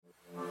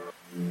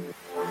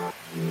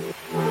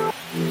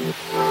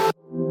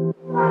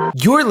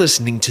You're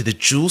listening to the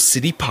Jewel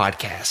City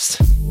Podcast.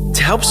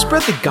 To help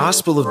spread the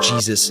gospel of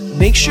Jesus,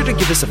 make sure to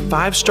give us a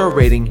 5-star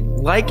rating,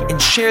 like,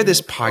 and share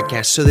this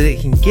podcast so that it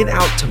can get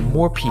out to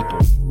more people.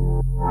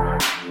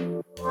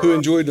 Who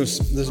enjoyed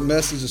this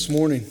message this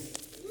morning?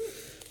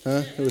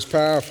 It was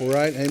powerful,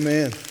 right?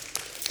 Amen.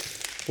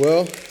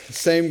 Well,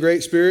 same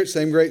great Spirit,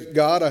 same great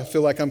God. I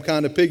feel like I'm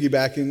kind of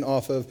piggybacking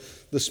off of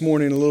this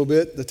morning a little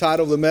bit. The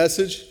title of the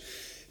message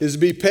is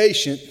Be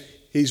Patient,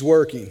 He's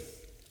Working.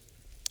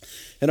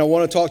 And I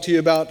want to talk to you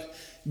about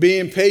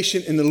being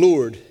patient in the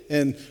Lord.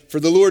 And for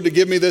the Lord to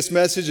give me this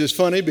message is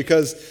funny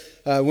because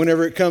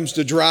whenever it comes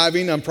to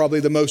driving, I'm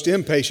probably the most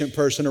impatient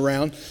person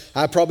around.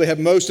 I probably have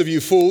most of you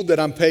fooled that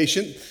I'm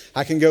patient.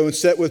 I can go and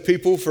sit with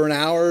people for an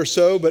hour or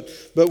so, but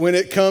when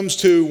it comes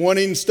to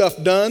wanting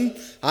stuff done,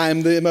 I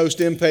am the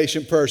most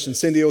impatient person.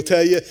 Cindy will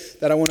tell you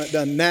that I want it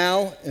done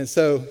now, and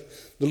so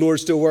the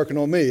Lord's still working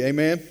on me,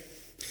 amen?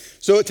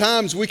 So at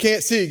times we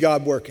can't see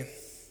God working.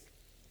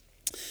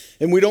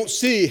 And we don't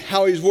see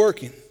how He's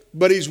working,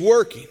 but He's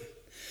working.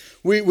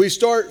 We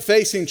start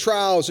facing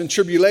trials and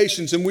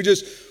tribulations, and we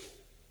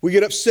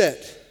get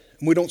upset,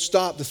 and we don't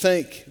stop to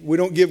think. We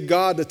don't give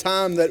God the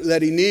time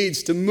that He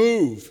needs to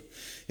move.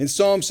 In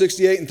Psalm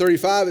 68 and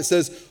 35, it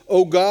says,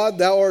 "O God,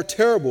 thou art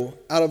terrible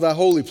out of thy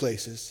holy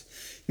places."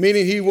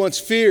 Meaning He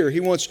wants fear, He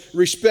wants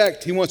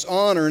respect, He wants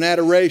honor and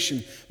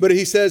adoration. But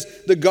He says,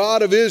 "The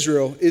God of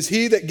Israel is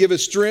He that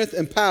giveth strength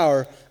and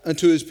power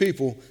unto His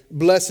people.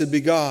 Blessed be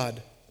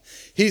God."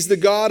 He's the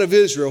God of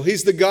Israel.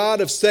 He's the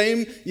God of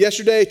same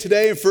yesterday,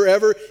 today, and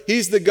forever.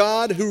 He's the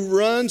God who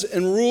runs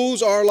and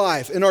rules our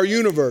life and our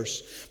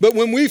universe. But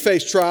when we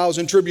face trials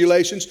and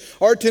tribulations,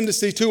 our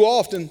tendency too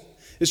often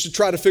is to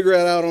try to figure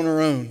it out on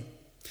our own.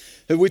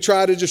 And we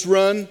try to just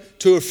run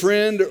to a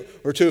friend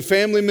or to a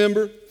family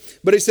member.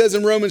 But He says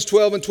in Romans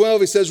 12 and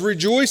 12, He says,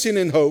 "Rejoicing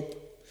in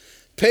hope,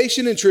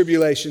 patient in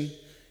tribulation,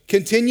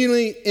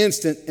 continually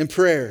instant in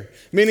prayer,"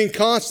 meaning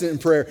constant in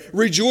prayer.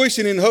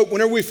 Rejoicing in hope.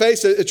 Whenever we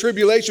face a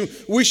tribulation,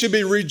 we should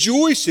be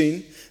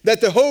rejoicing that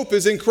the hope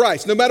is in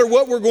Christ. No matter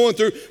what we're going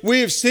through,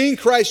 we have seen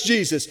Christ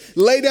Jesus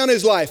lay down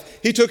His life.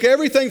 He took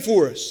everything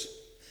for us,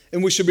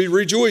 and we should be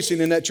rejoicing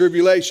in that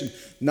tribulation.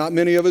 Not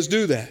many of us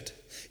do that.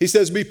 He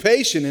says, be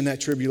patient in that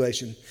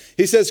tribulation.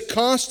 He says,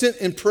 constant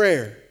in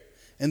prayer,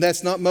 and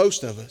that's not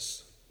most of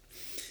us.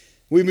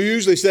 We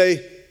usually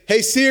say,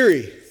 "Hey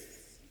Siri."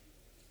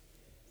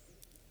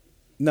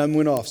 None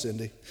went off,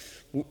 Cindy.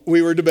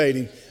 We were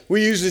debating.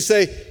 We usually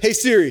say, "Hey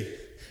Siri,"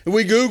 and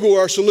we Google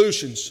our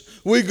solutions.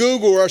 We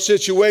Google our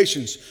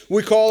situations.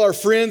 We call our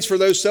friends for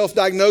those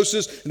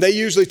self-diagnoses. They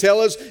usually tell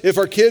us if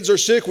our kids are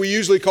sick, we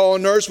usually call a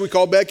nurse. We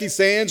call Becky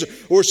Sands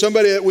or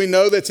somebody that we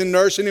know that's in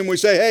nursing, and we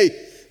say,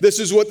 "Hey, this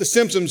is what the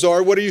symptoms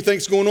are. What do you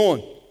think's going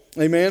on?"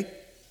 Amen?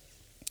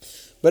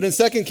 But in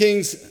 2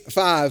 Kings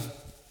 5,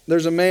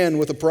 there's a man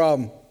with a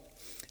problem,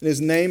 and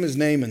his name is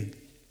Naaman.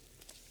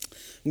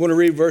 I'm going to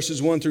read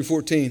verses 1 through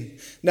 14.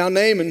 Now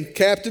Naaman,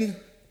 captain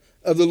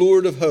of the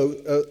Lord of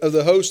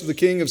the host of the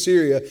king of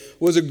Syria,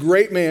 was a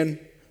great man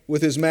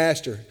with his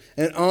master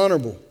and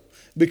honorable,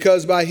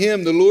 because by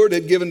him the Lord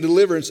had given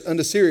deliverance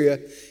unto Syria.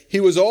 He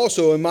was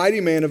also a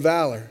mighty man of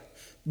valor,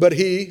 but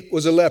he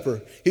was a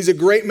leper. He's a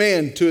great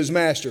man to his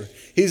master.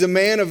 He's a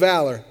man of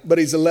valor, but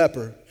he's a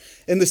leper.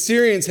 And the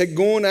Syrians had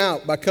gone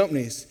out by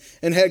companies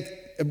and had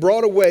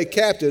brought away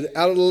captive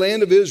out of the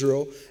land of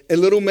Israel a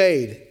little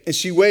maid, and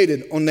she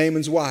waited on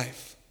Naaman's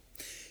wife.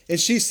 And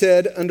she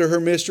said unto her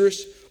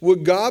mistress,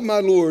 "Would God my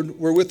Lord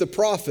were with the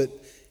prophet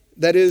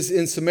that is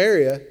in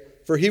Samaria,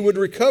 for he would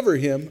recover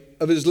him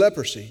of his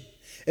leprosy."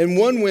 And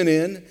one went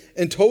in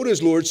and told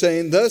his Lord,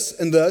 saying, "Thus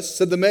and thus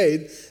said the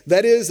maid,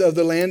 that is of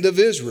the land of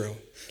Israel."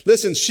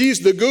 Listen,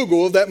 she's the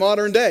Google of that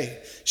modern day.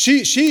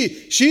 She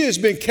has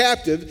been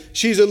captive.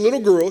 She's a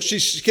little girl.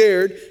 She's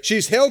scared.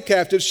 She's held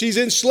captive. She's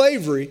in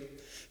slavery,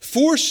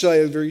 forced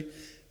slavery,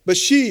 but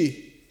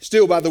she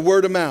still by the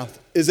word of mouth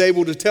is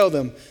able to tell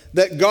them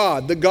that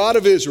God, the God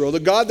of Israel, the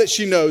God that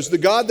she knows, the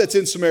God that's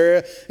in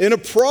Samaria, and a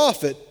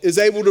prophet is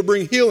able to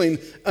bring healing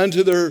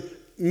unto their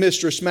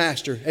mistress,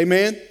 master.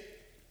 Amen?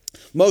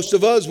 Most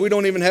of us, we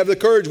don't even have the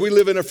courage. We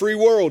live in a free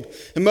world.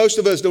 And most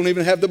of us don't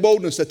even have the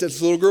boldness that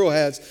this little girl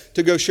has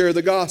to go share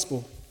the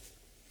gospel.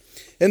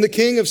 And the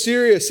king of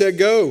Syria said,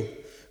 Go,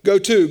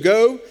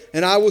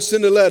 and I will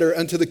send a letter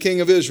unto the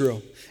king of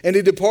Israel. And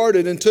he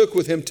departed and took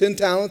with him 10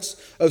 talents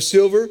of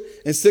silver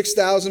and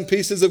 6,000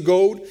 pieces of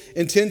gold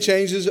and 10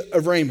 changes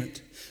of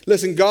raiment.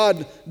 Listen,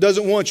 God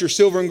doesn't want your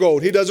silver and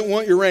gold. He doesn't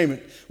want your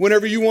raiment.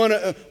 Whenever you want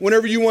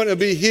to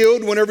be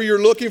healed, whenever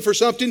you're looking for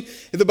something,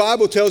 the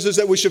Bible tells us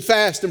that we should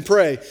fast and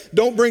pray.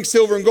 Don't bring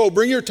silver and gold.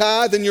 Bring your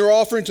tithe and your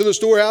offering to the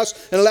storehouse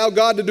and allow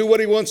God to do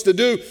what He wants to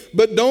do.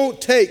 But don't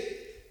take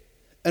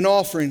an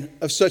offering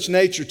of such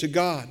nature to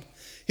God.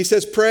 He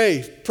says,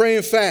 pray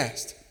and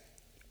fast.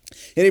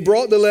 And he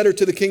brought the letter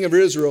to the king of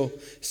Israel,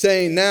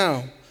 saying,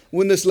 Now,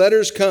 when this letter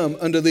is come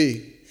unto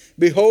thee,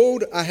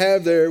 behold, I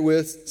have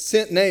therewith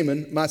sent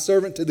Naaman, my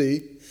servant, to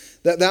thee,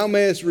 that thou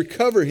mayest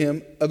recover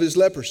him of his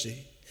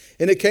leprosy.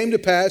 And it came to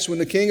pass when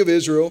the king of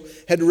Israel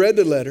had read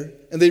the letter,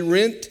 and they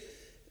rent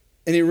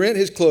And he rent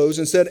his clothes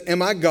and said,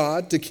 Am I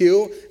God to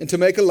kill and to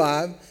make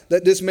alive,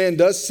 that this man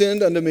does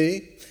send unto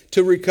me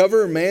to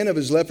recover a man of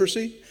his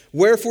leprosy?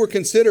 Wherefore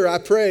consider, I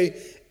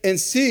pray, and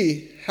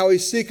see how he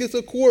seeketh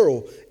a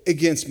quarrel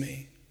against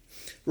me.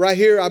 Right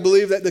here, I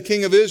believe that the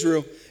king of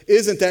Israel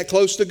isn't that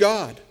close to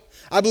God.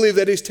 I believe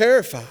that he's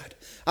terrified.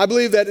 I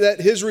believe that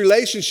his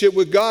relationship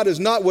with God is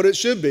not what it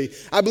should be.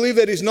 I believe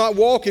that he's not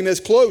walking as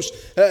close.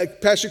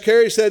 Pastor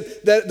Kerry said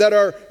that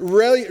our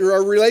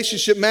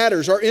relationship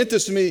matters. Our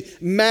intimacy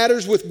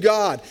matters with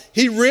God.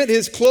 He rent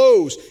his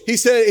clothes. He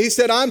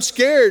said, I'm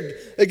scared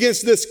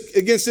against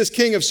this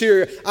king of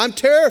Syria. I'm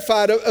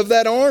terrified of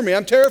that army.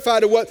 I'm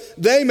terrified of what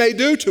they may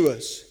do to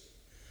us.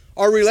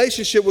 Our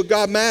relationship with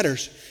God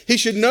matters. He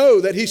should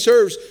know that he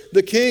serves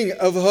the King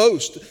of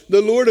hosts,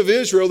 the Lord of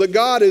Israel, that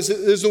God is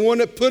the one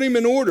that put him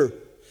in order.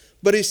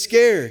 But he's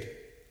scared.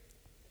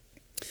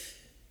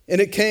 And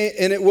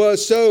it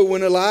was so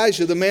when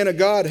Elijah, the man of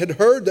God, had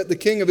heard that the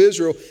king of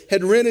Israel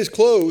had rent his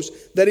clothes,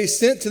 that he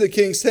sent to the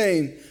king,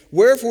 saying,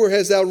 Wherefore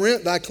hast thou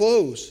rent thy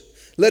clothes?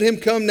 Let him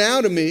come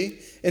now to me,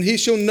 and he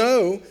shall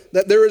know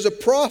that there is a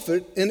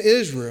prophet in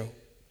Israel.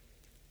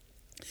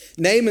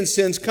 Naaman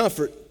sends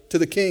comfort to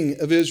the king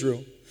of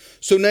Israel.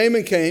 So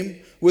Naaman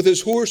came with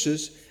his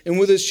horses and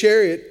with his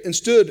chariot and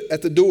stood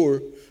at the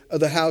door of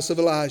the house of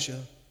Elijah.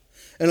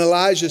 And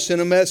Elijah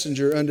sent a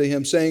messenger unto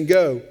him, saying,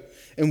 Go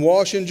and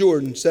wash in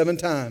Jordan 7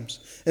 times,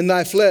 and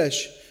thy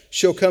flesh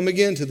shall come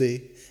again to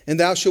thee, and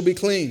thou shalt be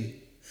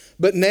clean.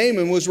 But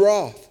Naaman was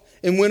wroth,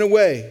 and went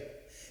away,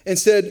 and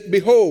said,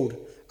 Behold,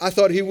 I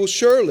thought he will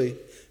surely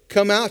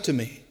come out to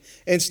me,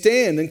 and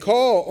stand and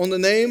call on the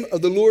name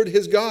of the Lord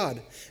his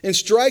God, and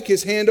strike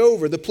his hand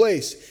over the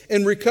place,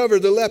 and recover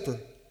the leper.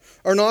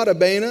 Are not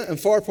Abana and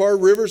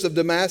Pharpar rivers of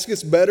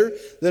Damascus better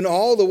than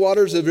all the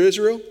waters of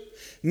Israel?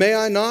 May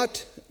I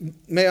not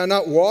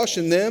wash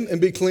in them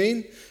and be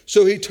clean?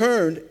 So he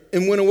turned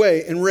and went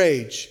away in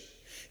rage.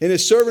 And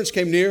his servants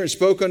came near and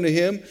spoke unto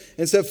him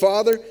and said,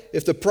 Father,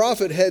 if the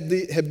prophet had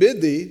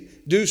bid thee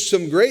do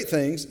some great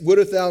things,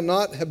 wouldst thou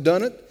not have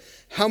done it?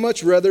 How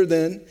much rather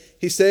then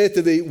he saith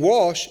to thee,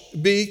 Wash,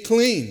 be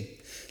clean.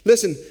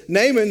 Listen,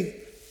 Naaman,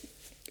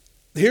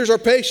 here's our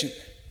patient.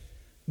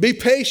 Be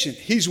patient.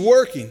 He's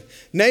working.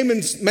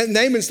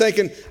 Naaman's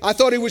thinking, I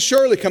thought he would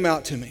surely come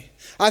out to me.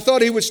 I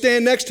thought he would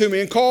stand next to me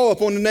and call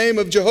upon the name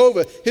of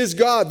Jehovah, his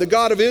God, the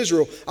God of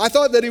Israel. I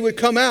thought that he would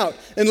come out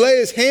and lay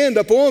his hand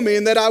upon me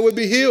and that I would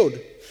be healed.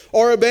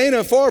 Or Abana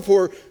and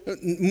Pharpar,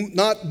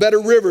 not better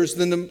rivers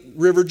than the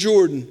river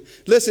Jordan.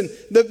 Listen,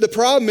 the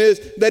problem is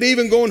that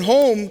even going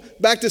home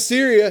back to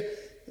Syria,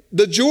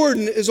 the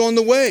Jordan is on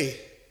the way.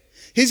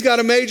 He's got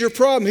a major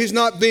problem. He's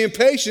not being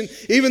patient.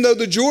 Even though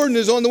the Jordan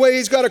is on the way,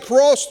 he's got to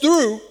cross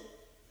through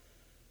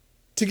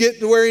to get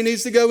to where he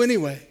needs to go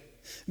anyway.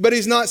 But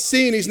he's not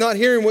seeing, he's not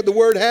hearing what the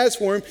word has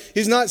for him.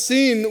 He's not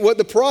seeing what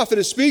the prophet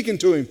is speaking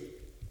to him.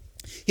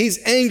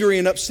 He's angry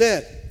and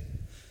upset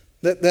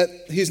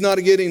that he's not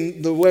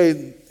getting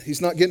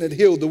it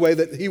healed the way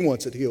that he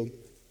wants it healed.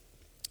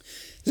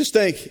 Just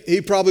think, he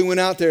probably went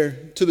out there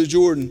to the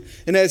Jordan,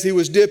 and as he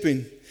was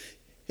dipping,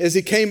 as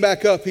he came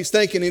back up, he's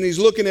thinking and he's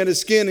looking at his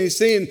skin and he's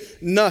seeing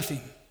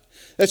nothing.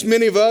 That's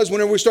many of us,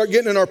 whenever we start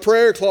getting in our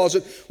prayer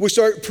closet, we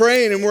start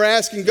praying and we're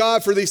asking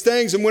God for these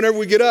things. And whenever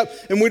we get up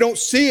and we don't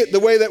see it the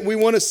way that we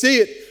want to see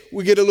it,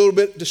 we get a little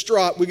bit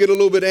distraught. We get a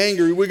little bit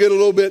angry. We get a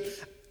little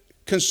bit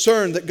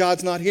concerned that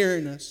God's not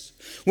hearing us.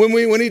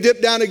 When he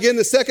dipped down again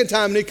the second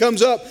time and he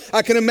comes up,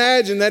 I can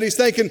imagine that he's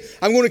thinking,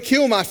 I'm going to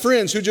kill my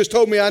friends who just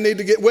told me I need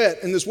to get wet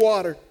in this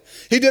water.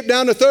 He dipped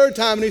down the third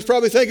time and he's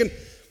probably thinking,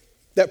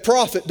 that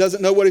prophet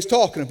doesn't know what he's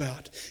talking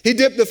about. He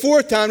dipped the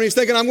fourth time and he's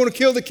thinking, I'm going to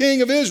kill the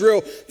king of Israel,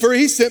 for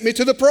he sent me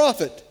to the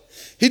prophet.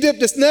 He dipped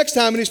this next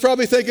time and he's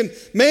probably thinking,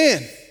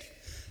 man,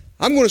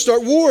 I'm going to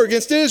start war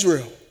against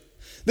Israel.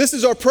 This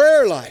is our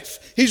prayer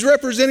life. He's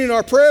representing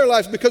our prayer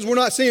life because we're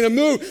not seeing a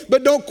move.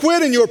 But don't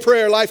quit in your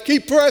prayer life.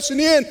 Keep pressing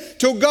in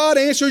till God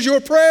answers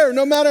your prayer,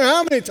 no matter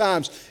how many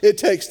times it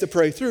takes to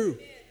pray through.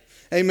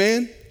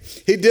 Amen.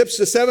 He dips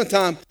the seventh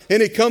time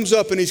and he comes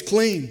up and he's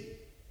clean.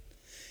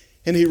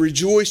 And he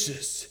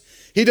rejoices.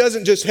 He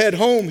doesn't just head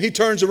home. He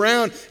turns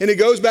around and he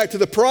goes back to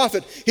the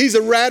prophet. He's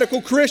a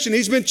radical Christian.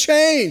 He's been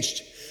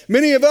changed.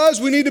 Many of us,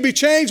 we need to be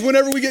changed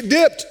whenever we get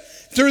dipped.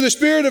 Through the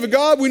Spirit of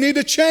God, we need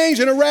to change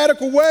in a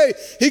radical way.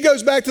 He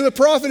goes back to the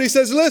prophet. He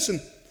says,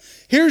 listen,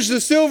 here's the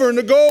silver and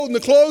the gold and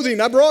the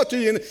clothing I brought to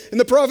you. And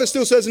the prophet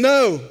still says,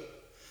 no,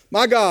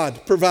 my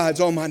God provides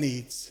all my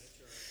needs.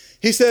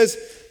 He says,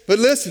 but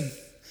listen,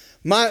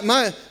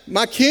 my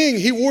king,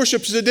 he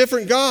worships a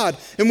different God.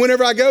 And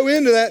whenever I go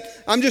into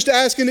that, I'm just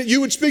asking that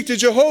you would speak to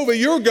Jehovah,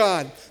 your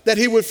God, that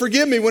he would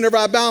forgive me whenever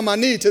I bow my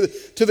knee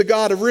to the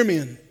God of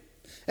Rimmon.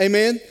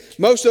 Amen.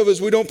 Most of us,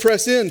 we don't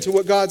press into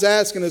what God's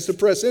asking us to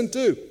press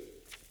into.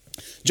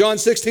 John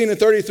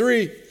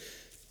 16:33,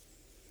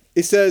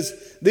 he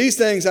says, these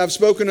things I've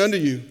spoken unto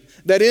you,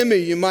 that in me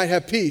you might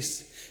have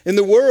peace. In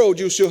the world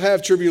you shall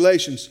have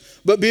tribulations,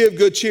 but be of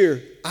good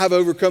cheer. I have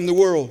overcome the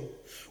world.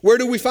 Where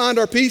do we find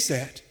our peace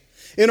at?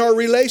 In our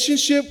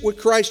relationship with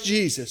Christ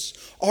Jesus,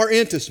 our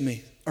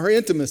intimacy. our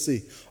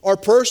intimacy, our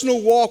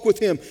personal walk with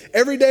Him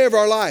every day of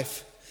our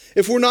life.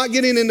 If we're not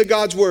getting into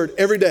God's Word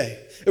every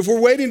day, if we're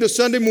waiting till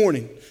Sunday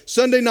morning,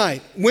 Sunday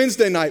night,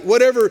 Wednesday night,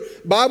 whatever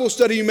Bible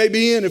study you may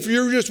be in, if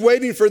you're just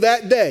waiting for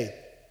that day,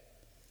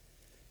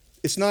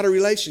 it's not a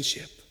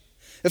relationship.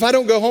 If I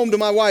don't go home to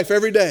my wife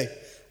every day,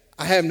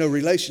 I have no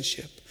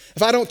relationship.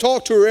 If I don't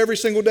talk to her every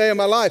single day of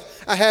my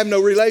life, I have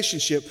no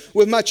relationship.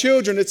 With my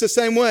children, it's the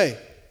same way.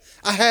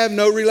 I have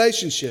no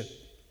relationship.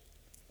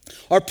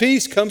 Our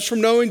peace comes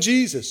from knowing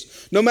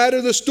Jesus. No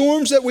matter the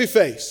storms that we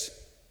face,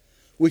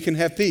 we can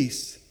have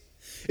peace.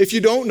 If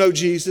you don't know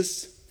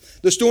Jesus,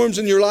 the storms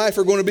in your life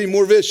are going to be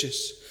more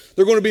vicious.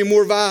 They're going to be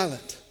more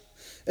violent.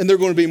 And they're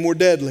going to be more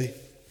deadly.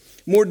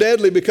 More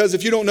deadly because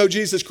if you don't know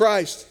Jesus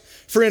Christ,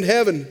 friend,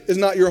 heaven is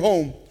not your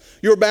home.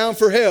 You're bound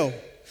for hell.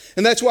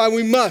 And that's why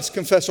we must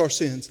confess our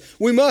sins.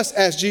 We must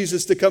ask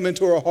Jesus to come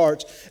into our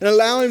hearts and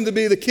allow Him to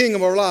be the King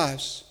of our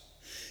lives.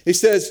 He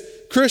says,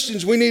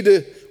 Christians, we need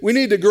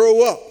to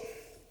grow up.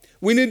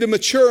 We need to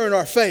mature in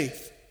our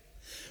faith.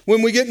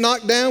 When we get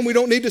knocked down, we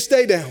don't need to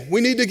stay down.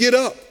 We need to get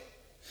up.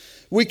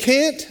 We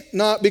can't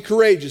not be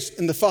courageous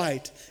in the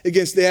fight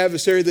against the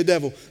adversary, the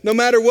devil. No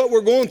matter what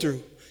we're going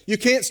through, you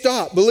can't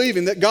stop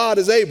believing that God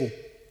is able.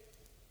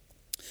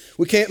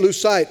 We can't lose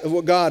sight of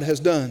what God has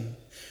done.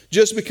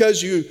 Just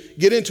because you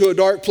get into a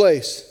dark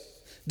place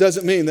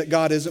doesn't mean that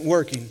God isn't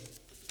working.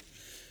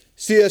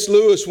 C.S.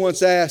 Lewis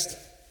once asked,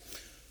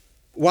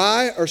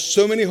 why are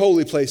so many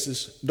holy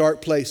places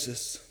dark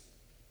places?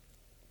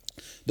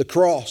 The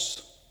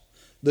cross,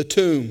 the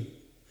tomb,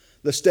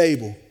 the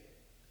stable.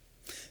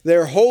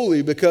 They're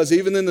holy because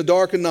even in the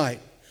dark of night,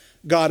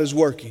 God is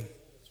working.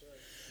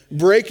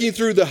 Breaking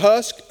through the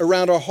husk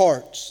around our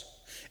hearts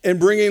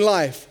and bringing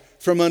life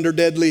from under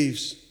dead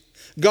leaves.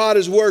 God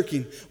is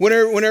working.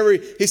 Whenever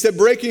he said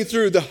breaking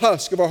through the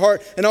husk of our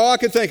heart, and all I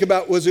could think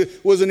about was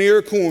an ear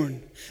of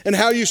corn. And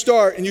how you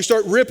start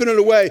ripping it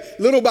away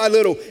little by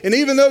little. And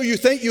even though you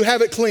think you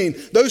have it clean,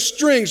 those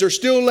strings are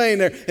still laying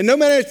there. And no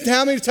matter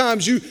how many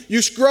times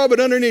you scrub it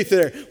underneath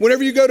there,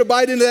 whenever you go to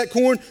bite into that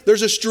corn,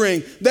 there's a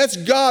string. That's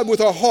God with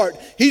our heart.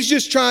 He's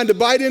just trying to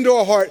bite into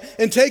our heart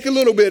and take a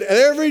little bit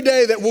every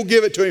day that we'll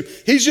give it to Him.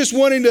 He's just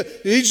wanting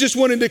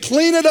to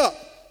clean it up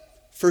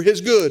for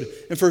His good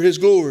and for His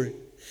glory.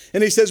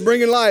 And He says,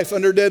 bringing life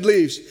under dead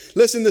leaves.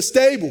 Listen, the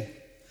stable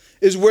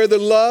is where the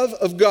love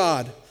of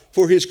God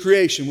for His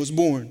creation was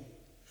born.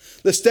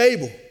 The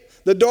stable,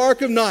 the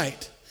dark of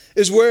night,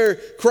 is where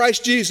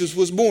Christ Jesus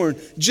was born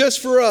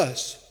just for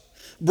us.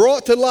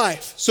 Brought to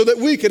life so that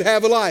we could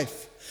have a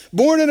life.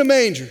 Born in a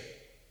manger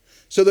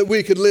so that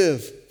we could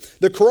live.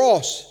 The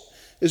cross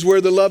is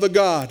where the love of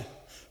God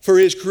for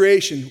His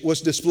creation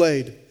was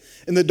displayed.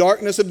 In the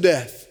darkness of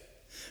death,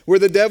 where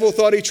the devil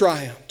thought he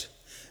triumphed,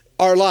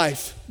 our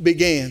life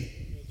began.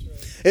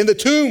 And the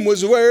tomb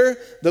was where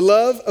the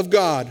love of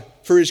God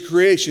for His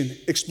creation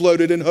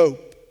exploded in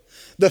hope.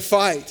 The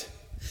fight.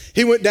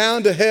 He went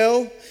down to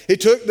hell. He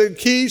took the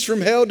keys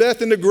from hell,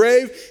 death, and the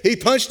grave. He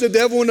punched the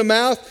devil in the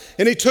mouth,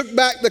 and He took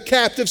back the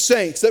captive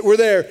saints that were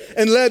there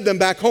and led them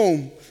back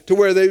home to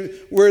where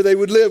they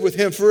would live with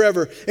Him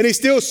forever. And He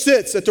still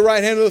sits at the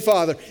right hand of the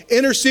Father,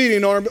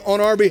 interceding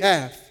on our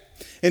behalf.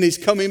 And He's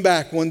coming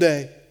back one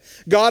day.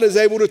 God is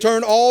able to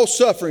turn all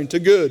suffering to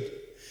good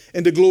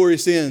and to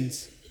glorious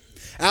ends.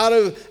 Out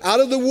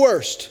of the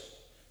worst,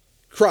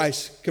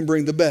 Christ can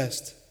bring the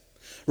best.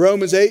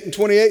 Romans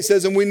 8:28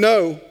 says, and we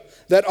know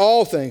that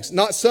all things,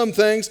 not some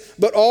things,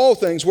 but all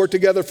things work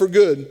together for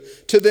good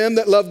to them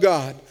that love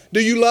God.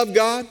 Do you love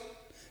God?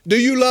 Do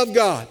you love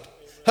God?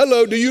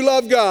 Hello, do you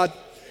love God?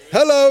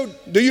 Hello,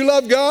 do you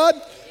love God?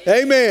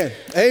 Amen.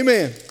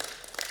 Amen.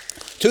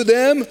 To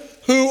them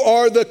who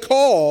are the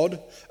called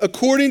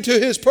according to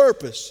His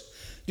purpose.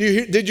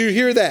 Did you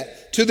hear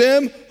that? To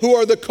them who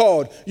are the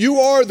called. You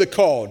are the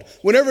called.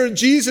 Whenever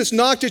Jesus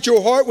knocked at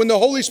your heart, when the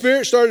Holy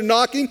Spirit started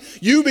knocking,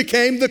 you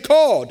became the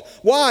called.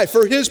 Why?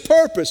 For His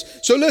purpose.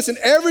 So listen,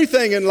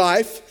 everything in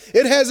life,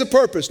 it has a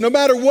purpose. No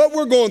matter what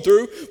we're going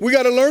through, we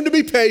got to learn to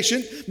be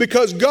patient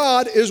because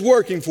God is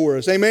working for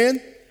us.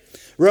 Amen?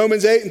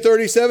 Romans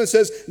 8:37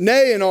 says,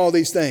 nay, in all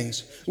these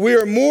things, we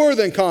are more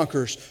than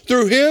conquerors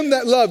through Him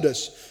that loved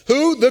us.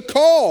 Who? The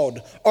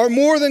called are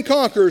more than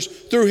conquerors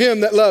through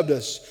Him that loved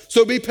us.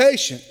 So be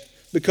patient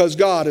because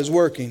God is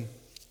working.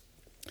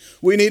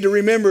 We need to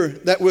remember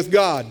that with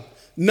God,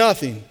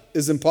 nothing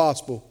is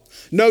impossible.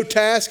 No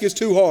task is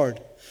too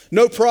hard.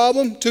 No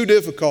problem too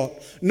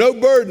difficult. No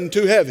burden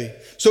too heavy.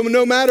 So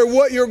no matter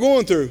what you're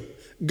going through,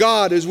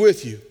 God is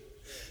with you.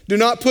 Do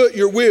not put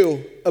your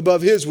will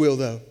above His will,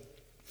 though.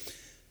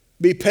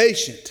 Be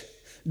patient.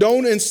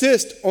 Don't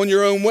insist on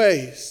your own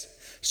ways.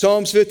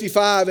 Psalms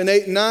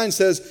 55:8-9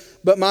 says,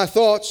 but my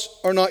thoughts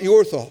are not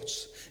your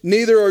thoughts.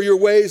 Neither are your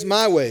ways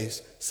my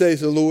ways, says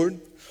the Lord.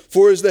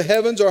 For as the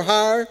heavens are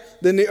higher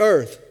than the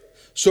earth,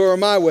 so are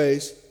my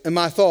ways and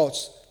my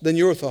thoughts than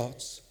your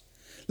thoughts.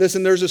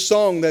 Listen, there's a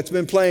song that's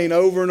been playing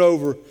over and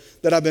over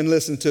that I've been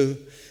listening to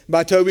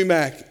by Toby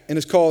Mac, and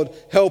it's called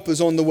Help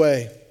is on the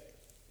Way.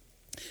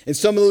 And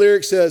some of the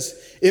lyrics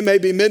says, it may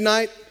be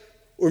midnight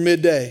or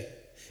midday.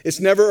 It's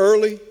never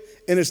early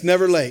and it's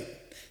never late.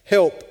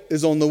 Help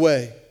is on the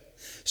way.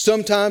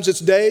 Sometimes it's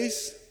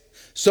days,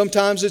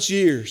 sometimes it's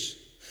years.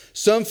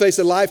 Some face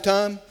a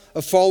lifetime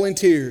of falling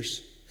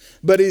tears.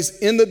 But he's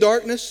in the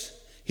darkness,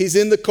 he's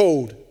in the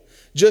cold.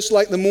 Just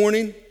like the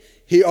morning,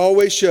 he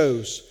always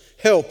shows.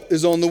 Help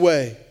is on the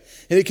way.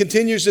 And he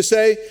continues to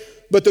say,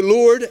 but the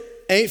Lord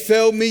ain't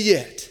failed me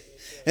yet.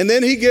 And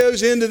then he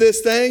goes into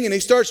this thing and he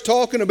starts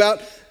talking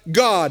about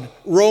God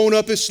rolling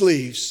up his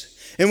sleeves.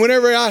 And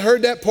whenever I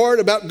heard that part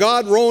about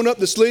God rolling up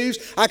the sleeves,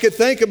 I could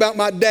think about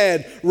my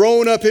dad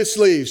rolling up his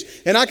sleeves.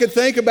 And I could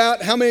think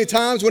about how many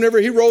times whenever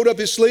he rolled up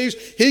his sleeves,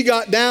 he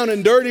got down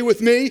and dirty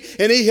with me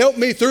and he helped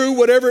me through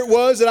whatever it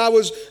was that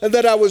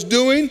I was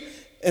doing.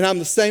 And I'm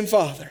the same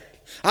father.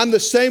 I'm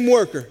the same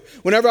worker.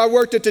 Whenever I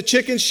worked at the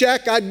chicken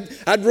shack,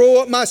 I'd roll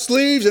up my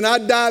sleeves and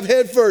I'd dive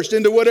head first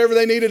into whatever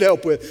they needed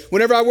help with.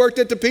 Whenever I worked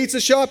at the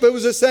pizza shop, it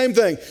was the same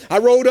thing. I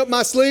rolled up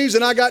my sleeves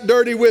and I got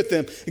dirty with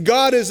them.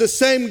 God is the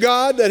same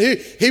God that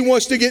He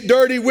wants to get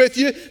dirty with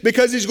you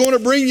because He's going to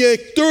bring you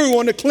through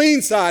on the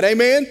clean side.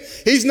 Amen?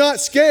 He's not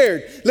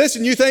scared.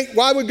 Listen, you think,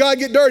 why would God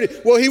get dirty?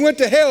 Well, He went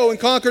to hell and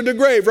conquered the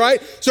grave, right?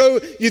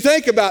 So you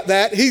think about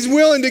that. He's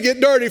willing to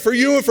get dirty for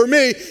you and for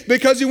me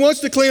because He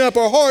wants to clean up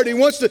our heart. He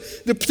wants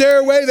to tear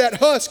away that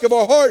husk of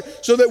our heart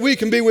so that we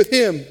can be with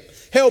Him.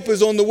 Help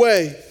is on the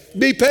way.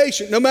 Be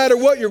patient. No matter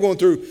what you're going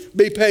through,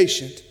 be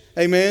patient.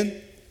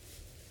 Amen.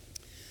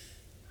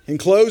 In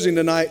closing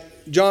tonight,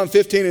 John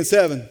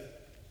 15:7.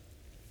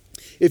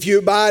 If you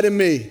abide in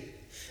me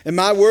and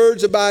my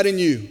words abide in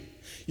you,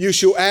 you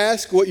shall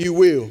ask what you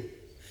will,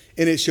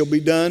 and it shall be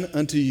done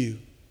unto you.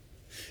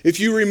 If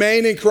you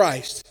remain in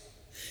Christ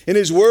and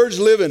His words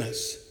live in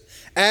us,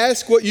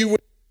 ask what you will,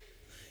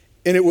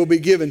 and it will be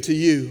given to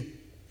you.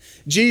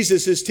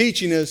 Jesus is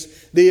teaching us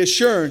the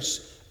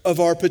assurance of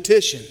our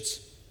petitions.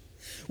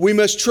 We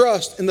must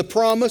trust in the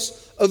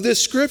promise of this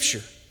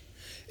scripture.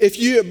 If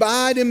you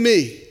abide in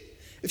me,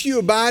 if you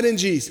abide in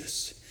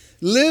Jesus,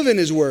 live in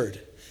His word,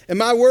 and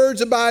my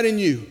words abide in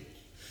you.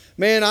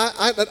 Man,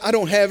 I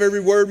don't have every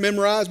word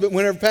memorized, but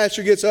whenever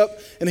pastor gets up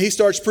and he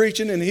starts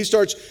preaching and he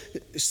starts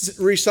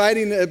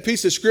reciting a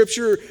piece of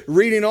scripture,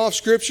 reading off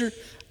scripture,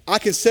 I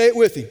can say it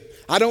with him.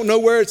 I don't know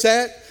where it's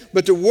at,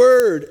 but the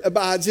word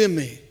abides in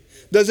me.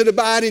 Does it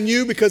abide in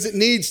you? Because it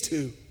needs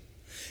to.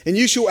 And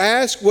you shall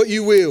ask what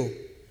you will,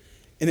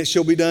 and it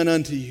shall be done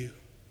unto you.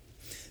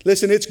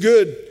 Listen, it's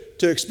good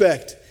to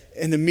expect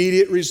an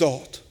immediate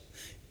result,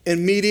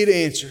 immediate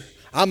answer.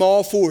 I'm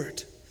all for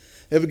it.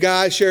 If a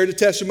guy shared a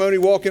testimony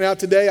walking out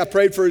today, I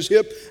prayed for his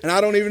hip, and I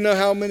don't even know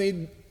how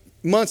many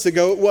months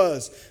ago it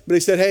was. But he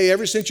said, hey,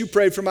 ever since you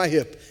prayed for my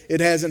hip,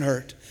 it hasn't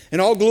hurt. And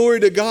all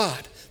glory to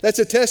God. That's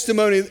a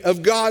testimony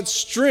of God's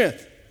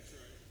strength.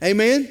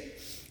 Amen?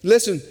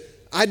 Listen,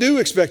 I do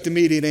expect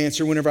immediate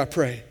answer whenever I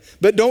pray.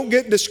 But don't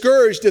get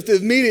discouraged if the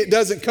immediate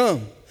doesn't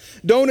come.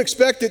 Don't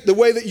expect it the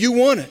way that you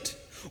want it,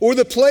 or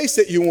the place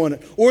that you want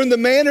it, or in the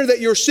manner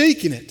that you're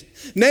seeking it.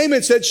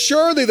 Naaman said,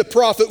 surely the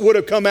prophet would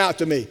have come out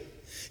to me.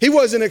 He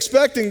wasn't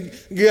expecting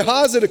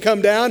Gehazi to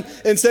come down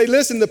and say,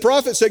 listen, the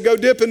prophet said, go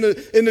dip in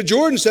the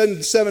Jordan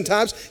seven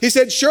times. He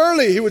said,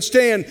 surely he would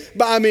stand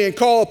by me and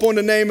call upon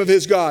the name of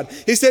his God.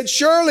 He said,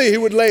 surely he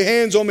would lay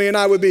hands on me and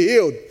I would be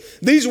healed.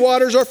 These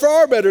waters are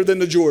far better than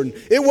the Jordan.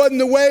 It wasn't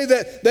the way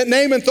that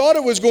Naaman thought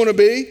it was going to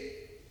be,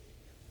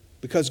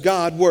 because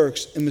God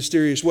works in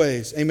mysterious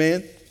ways.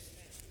 Amen?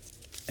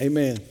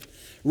 Amen.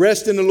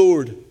 Rest in the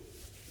Lord.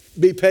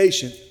 Be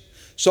patient.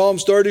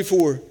 Psalms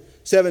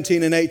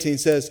 34:17 and 18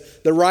 says,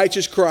 the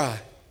righteous cry,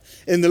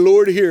 and the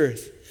Lord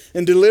heareth,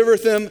 and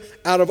delivereth them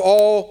out of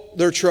all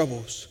their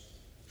troubles.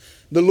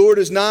 The Lord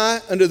is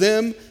nigh unto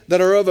them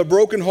that are of a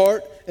broken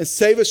heart, and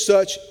saveth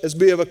such as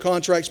be of a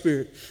contrite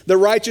spirit. The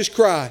righteous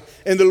cry,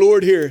 and the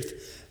Lord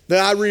heareth.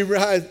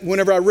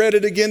 Whenever I read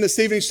it again this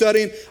evening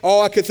studying,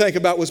 all I could think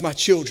about was my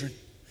children.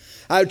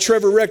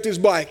 Trevor wrecked his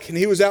bike, and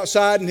he was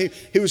outside, and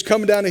he was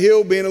coming down the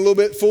hill being a little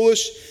bit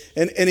foolish,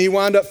 and he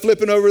wound up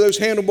flipping over those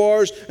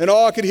handlebars, and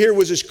all I could hear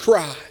was his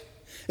cry.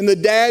 And the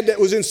dad that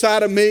was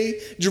inside of me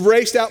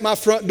raced out my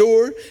front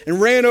door and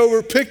ran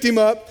over, picked him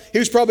up. He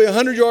was probably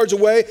 100 yards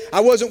away.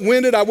 I wasn't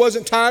winded. I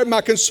wasn't tired.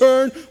 My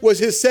concern was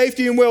his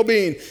safety and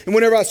well-being. And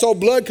whenever I saw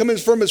blood coming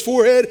from his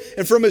forehead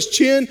and from his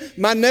chin,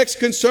 my next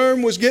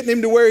concern was getting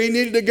him to where he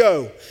needed to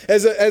go.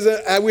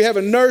 We have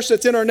a nurse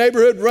that's in our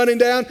neighborhood running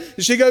down,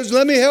 and she goes,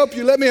 let me help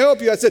you, let me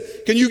help you. I said,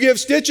 can you give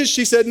stitches?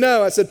 She said,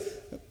 no. I said,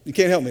 you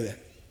can't help me then.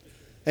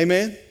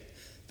 Amen?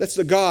 That's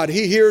the God.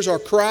 He hears our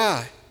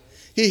cry.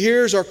 He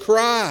hears our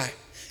cry,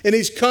 and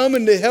He's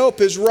coming to help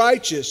His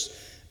righteous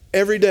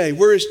every day.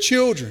 We're His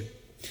children.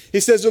 He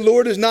says, the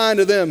Lord is nigh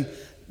unto them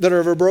that are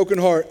of a broken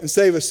heart, and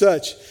saveth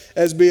such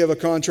as be of a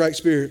contrite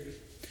spirit.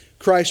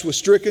 Christ was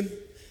stricken,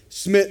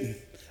 smitten,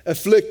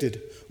 afflicted,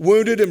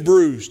 wounded, and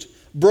bruised,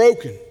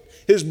 broken.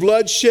 His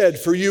blood shed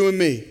for you and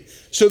me,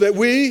 so that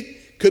we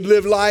could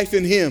live life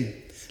in Him.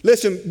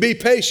 Listen, be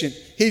patient.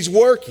 He's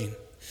working.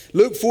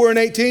 Luke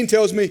 4:18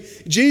 tells me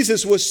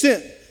Jesus was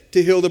sent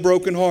to heal the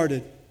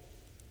brokenhearted.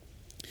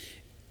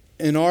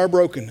 In our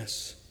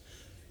brokenness,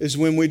 is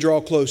when we draw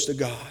close to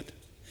God.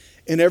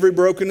 In every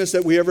brokenness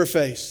that we ever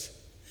face,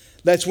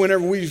 that's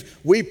whenever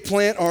we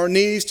plant our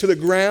knees to the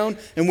ground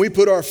and we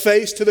put our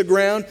face to the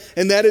ground,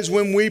 and that is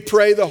when we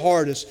pray the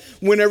hardest,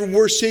 whenever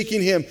we're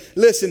seeking Him.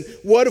 Listen,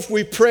 what if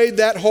we prayed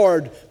that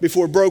hard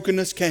before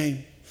brokenness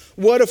came?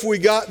 What if we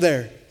got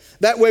there?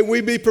 That way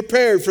we'd be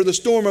prepared for the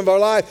storm of our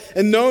life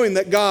and knowing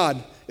that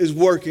God is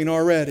working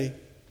already.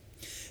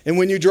 And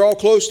when you draw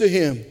close to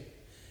Him,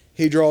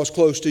 He draws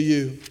close to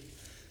you.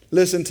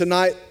 Listen,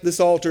 tonight this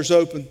altar's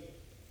open.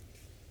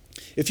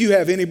 If you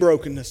have any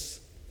brokenness,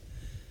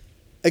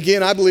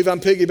 again, I believe I'm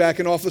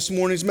piggybacking off this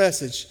morning's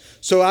message,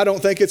 so I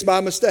don't think it's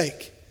by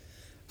mistake.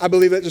 I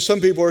believe that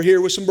some people are here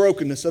with some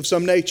brokenness of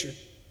some nature.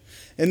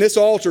 And this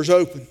altar's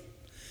open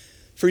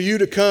for you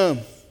to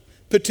come,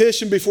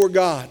 petition before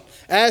God.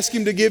 Ask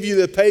Him to give you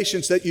the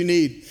patience that you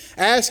need.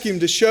 Ask Him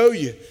to show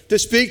you, to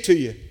speak to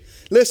you.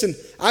 Listen,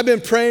 I've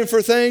been praying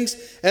for things,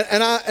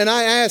 and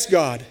I ask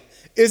God,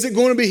 is it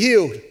going to be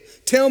healed?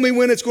 Tell me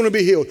when it's going to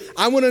be healed.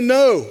 I want to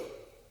know.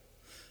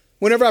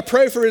 Whenever I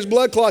pray for his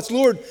blood clots,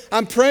 Lord,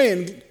 I'm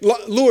praying,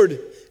 Lord,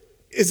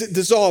 is it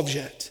dissolved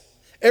yet?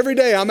 Every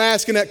day I'm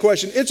asking that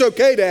question. It's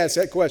okay to ask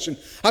that question.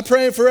 I'm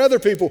praying for other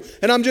people,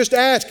 and I'm just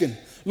asking,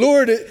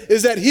 Lord,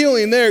 is that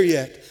healing there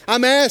yet?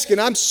 I'm asking,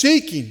 I'm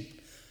seeking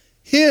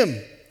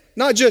Him,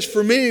 not just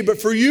for me,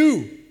 but for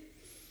you.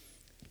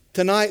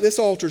 Tonight, this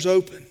altar's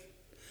open.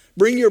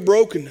 Bring your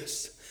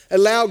brokenness.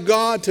 Allow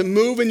God to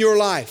move in your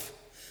life.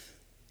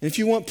 And if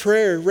you want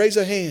prayer, raise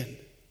a hand.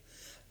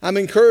 I'm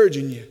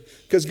encouraging you.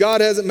 Because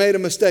God hasn't made a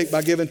mistake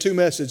by giving 2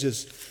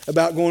 messages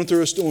about going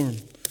through a storm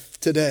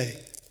today.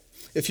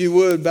 If you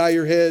would, bow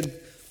your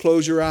head,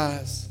 close your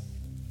eyes.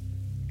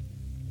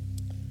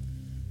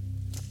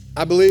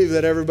 I believe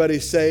that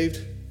everybody's saved.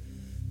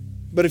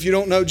 But if you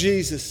don't know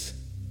Jesus,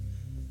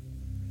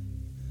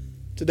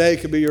 today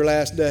could be your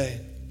last day.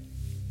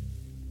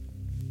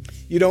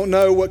 You don't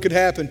know what could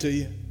happen to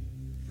you.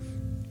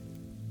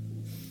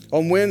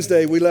 On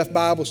Wednesday, we left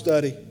Bible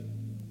study.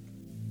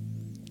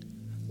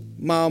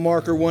 Mile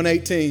marker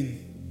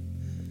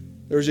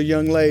 118. There was a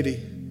young lady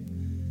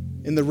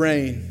in the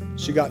rain.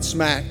 She got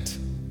smacked.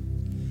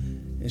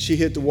 And she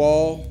hit the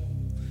wall.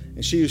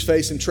 And she was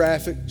facing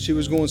traffic. She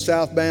was going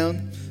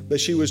southbound, but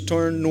she was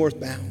turned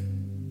northbound.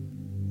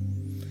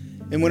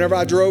 And whenever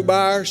I drove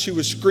by her, she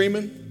was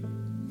screaming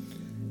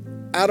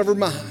out of her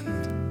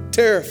mind,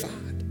 terrified.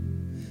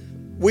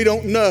 We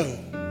don't know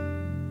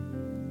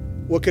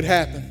what could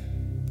happen.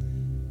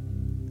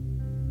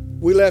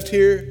 We left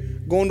here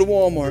going to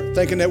Walmart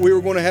thinking that we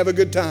were going to have a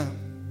good time.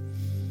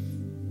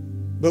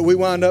 But we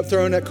wound up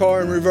throwing that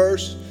car in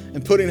reverse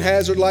and putting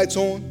hazard lights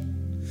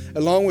on,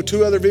 along with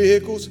 2 other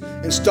vehicles,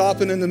 and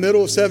stopping in the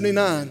middle of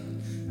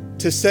 79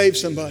 to save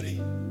somebody.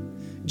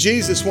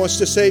 Jesus wants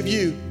to save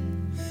you.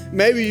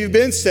 Maybe you've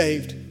been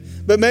saved,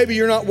 but maybe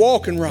you're not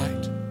walking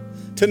right.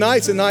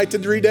 Tonight's a night to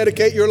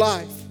rededicate your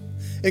life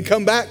and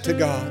come back to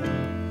God.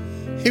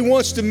 He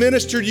wants to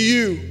minister to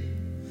you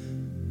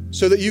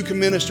so that you can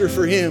minister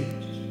for Him.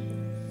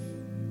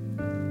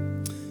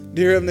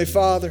 Dear Heavenly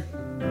Father,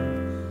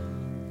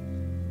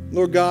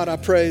 Lord God, I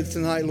pray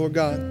tonight, Lord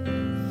God,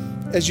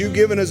 as you've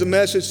given us a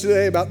message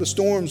today about the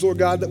storms, Lord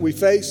God, that we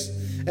face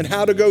and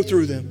how to go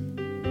through them.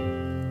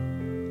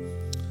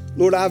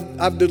 Lord,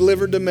 I've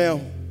delivered the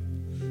mail.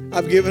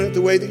 I've given it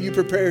the way that you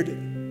prepared it.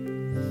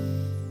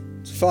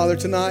 So, Father,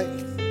 tonight,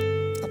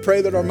 I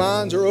pray that our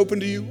minds are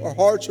open to you, our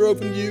hearts are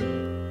open to you.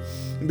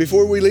 And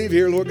before we leave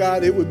here, Lord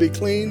God, it would be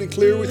clean and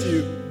clear with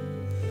you.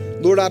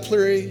 Lord, I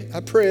pray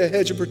a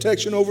hedge of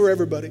protection over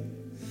everybody.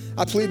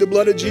 I plead the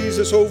blood of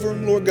Jesus over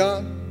them, Lord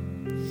God,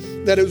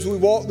 that as we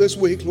walk this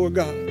week, Lord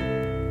God,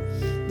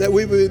 that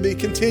we would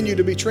continue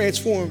to be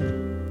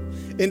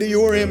transformed into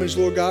your image,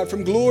 Lord God,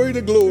 from glory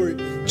to glory.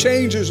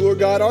 Changes, Lord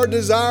God, our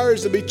desire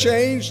is to be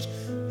changed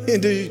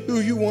into who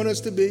you want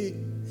us to be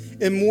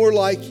and more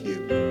like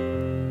you.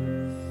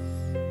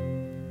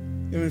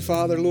 And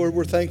Father, Lord,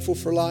 we're thankful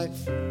for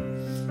life.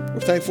 We're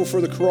thankful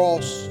for the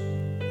cross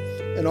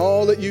and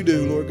all that you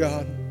do, Lord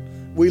God.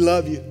 We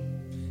love you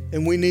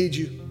and we need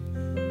you.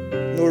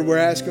 Lord, we're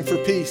asking for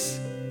peace.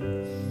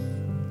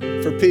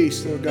 For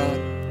peace, Lord God.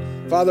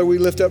 Father, we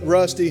lift up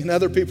Rusty and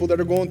other people that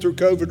are going through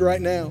COVID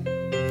right now.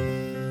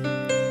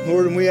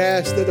 Lord, and we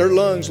ask that their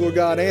lungs, Lord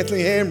God,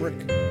 Anthony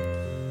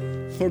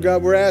Hamrick, Lord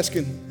God, we're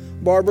asking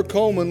Barbara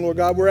Coleman, Lord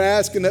God, we're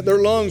asking that their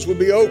lungs would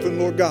be open,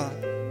 Lord God.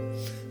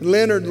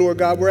 Leonard, Lord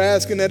God, we're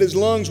asking that his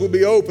lungs would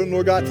be open,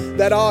 Lord God,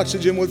 that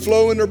oxygen would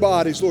flow in their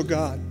bodies, Lord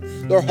God.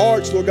 Their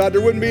hearts, Lord God,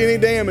 there wouldn't be any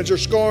damage or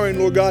scarring,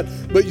 Lord God,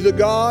 but the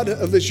God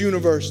of this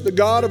universe, the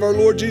God of our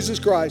Lord Jesus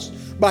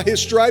Christ, by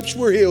His stripes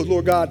we're healed,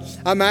 Lord God.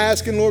 I'm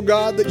asking, Lord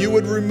God, that you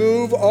would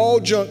remove all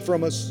junk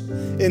from us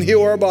and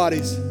heal our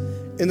bodies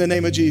in the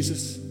name of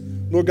Jesus.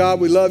 Lord God,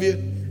 we love you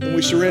and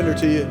we surrender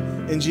to you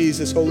in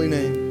Jesus' holy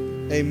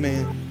name.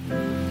 Amen.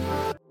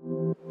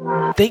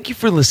 Thank you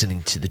for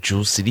listening to the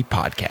Jewel City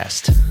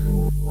Podcast.